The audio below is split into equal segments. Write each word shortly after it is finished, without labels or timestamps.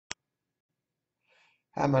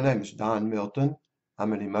Hi, my name is Don Milton.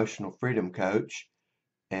 I'm an emotional freedom coach,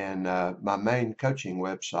 and my main coaching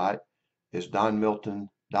website is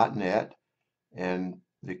donmilton.net. And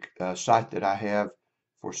the site that I have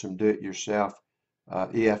for some do-it-yourself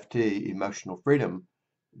EFT, emotional freedom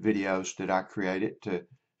videos that I created to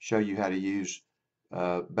show you how to use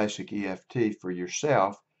basic EFT for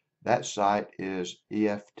yourself. That site is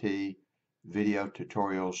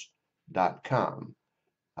eftvideotutorials.com.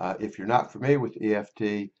 If you're not familiar with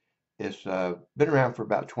EFT, it's been around for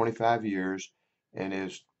about 25 years and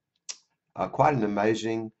is quite an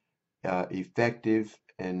amazing, effective,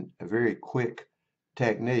 and a very quick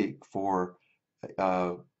technique for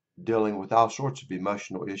uh, dealing with all sorts of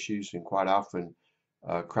emotional issues and quite often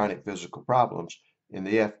chronic physical problems. In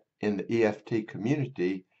the EFT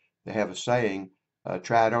community, they have a saying,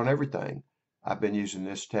 try it on everything. I've been using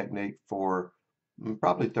this technique for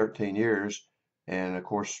probably 13 years. And of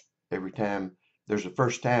course, every time there's a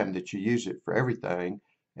first time that you use it for everything.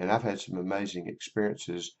 And I've had some amazing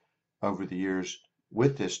experiences over the years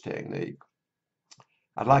with this technique.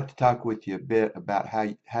 I'd like to talk with you a bit about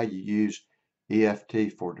how you use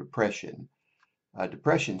EFT for depression.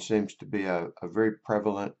 Depression seems to be a very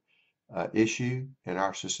prevalent issue in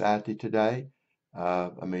our society today. I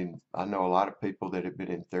know a lot of people that have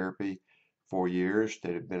been in therapy for years,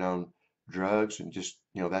 that have been on drugs, and just,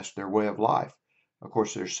 that's their way of life. Of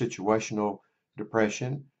course, there's situational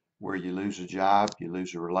depression where you lose a job, you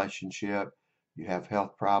lose a relationship, you have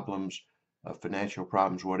health problems, financial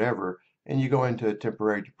problems, whatever, and you go into a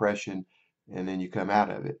temporary depression and then you come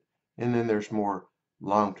out of it. And then there's more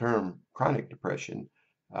long-term chronic depression.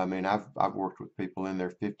 I've worked with people in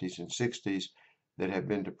their 50s and 60s that have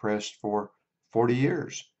been depressed for 40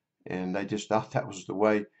 years, and they just thought that was the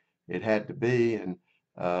way it had to be, and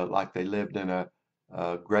like they lived in a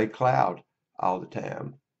gray cloud all the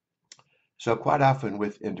time. So quite often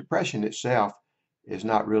in depression itself is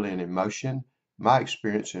not really an emotion. My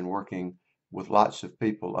experience in working with lots of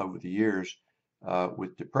people over the years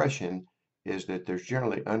with depression is that there's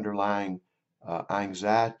generally underlying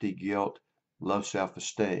anxiety, guilt, low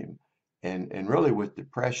self-esteem. And really with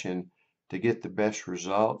depression, to get the best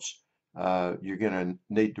results, you're going to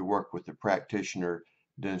need to work with a practitioner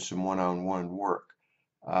doing some one-on-one work.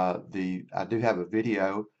 I do have a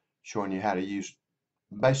video showing you how to use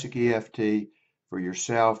basic EFT for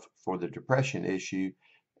yourself for the depression issue.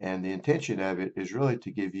 And the intention of it is really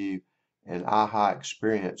to give you an aha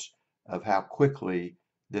experience of how quickly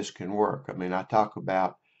this can work. I talk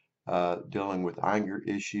about dealing with anger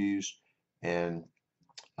issues and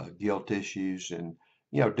guilt issues and,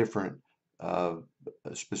 different uh,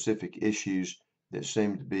 specific issues that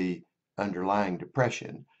seem to be underlying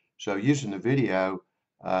depression. So using the video,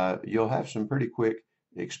 you'll have some pretty quick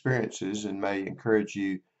experiences and may encourage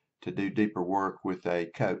you to do deeper work with a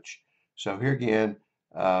coach. So here again,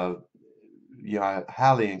 uh, I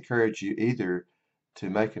highly encourage you either to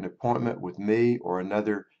make an appointment with me or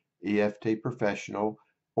another EFT professional,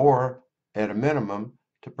 or at a minimum,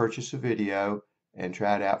 to purchase a video and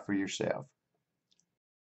try it out for yourself.